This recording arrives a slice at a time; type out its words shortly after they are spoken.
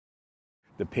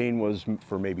The pain was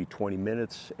for maybe 20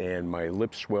 minutes, and my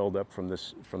lips swelled up from the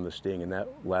sting, and that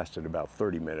lasted about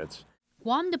 30 minutes.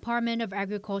 Guam Department of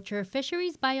Agriculture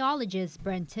fisheries biologist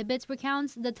Brent Tibbetts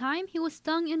recounts the time he was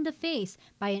stung in the face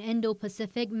by an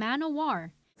Indo-Pacific Man o'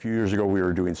 war. A few years ago, we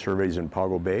were doing surveys in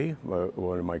Pago Bay,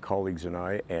 one of my colleagues and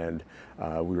I, and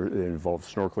it involved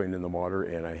snorkeling in the water,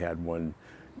 and I had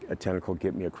a tentacle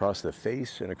get me across the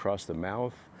face and across the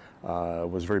mouth. It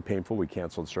was very painful. We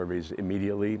canceled surveys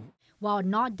immediately. While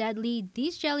not deadly,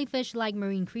 these jellyfish-like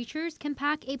marine creatures can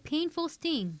pack a painful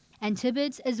sting. And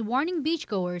Tibbetts is warning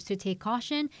beachgoers to take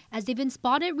caution as they've been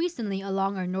spotted recently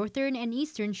along our northern and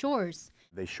eastern shores.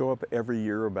 They show up every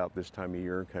year about this time of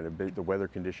year. The weather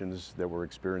conditions that we're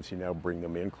experiencing now bring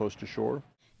them in close to shore.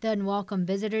 The unwelcome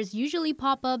visitors usually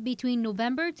pop up between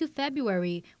November to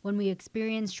February when we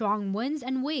experience strong winds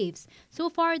and waves.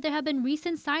 So far, there have been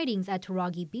recent sightings at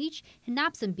Taragi Beach,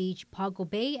 Hinapsan Beach, Pago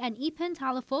Bay, and Ipan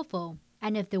Talofofo.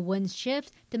 And if the winds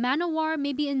shift, the Man o' war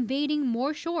may be invading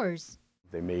more shores.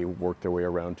 They may work their way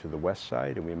around to the west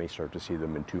side, and we may start to see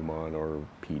them in Tumon or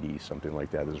PD, something like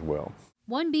that as well.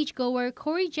 One beachgoer,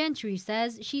 Corey Gentry,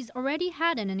 says she's already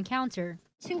had an encounter.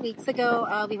 2 weeks ago,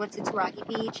 we went to Taragi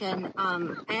Beach, and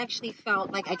I actually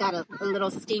felt like I got a little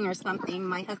sting or something.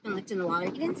 My husband looked in the water.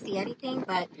 He didn't see anything,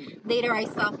 but later I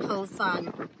saw posts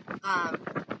on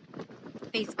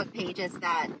Facebook pages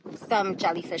that some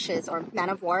jellyfishes, or man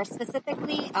of war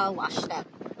specifically, washed up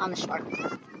on the shore.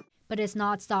 But it's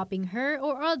not stopping her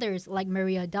or others like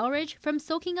Maria Delridge from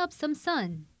soaking up some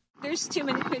sun. There's too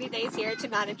many pretty days here to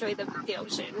not enjoy the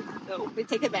ocean, so we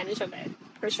take advantage of it,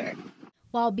 for sure.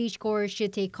 While beachgoers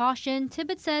should take caution,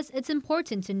 Tibbetts says it's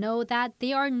important to know that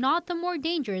they are not the more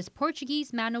dangerous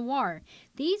Portuguese man o' war.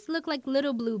 These look like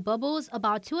little blue bubbles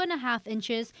about 2.5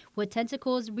 inches with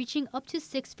tentacles reaching up to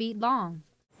 6 feet long.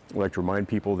 I'd like to remind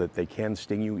people that they can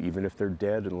sting you even if they're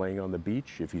dead and laying on the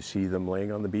beach. If you see them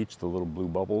laying on the beach, the little blue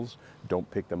bubbles,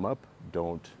 don't pick them up,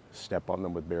 don't step on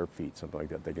them with bare feet, something like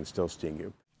that. They can still sting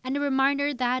you. And a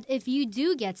reminder that if you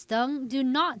do get stung, do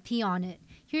not pee on it.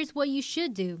 Here's what you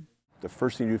should do. The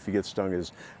first thing you do if you get stung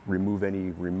is remove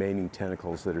any remaining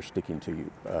tentacles that are sticking to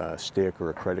you. A stick or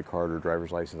a credit card or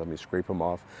driver's license, scrape them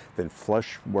off. Then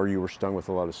flush where you were stung with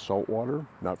a lot of salt water,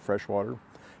 not fresh water,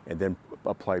 and then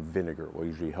apply vinegar. It will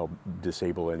usually help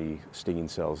disable any stinging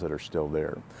cells that are still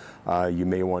there. You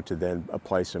may want to then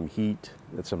apply some heat.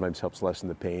 That sometimes helps lessen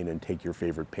the pain, and take your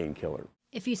favorite painkiller.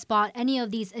 If you spot any of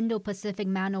these Indo-Pacific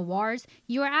Man o' wars,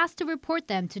 you are asked to report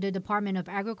them to the Department of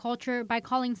Agriculture by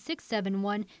calling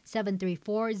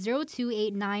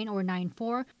 671-734-0289 or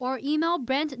 94 or email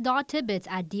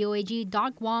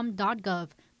brent.tibbetts@doag.guam.gov.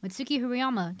 Mitsuki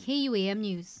Hirayama, KUAM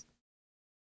News.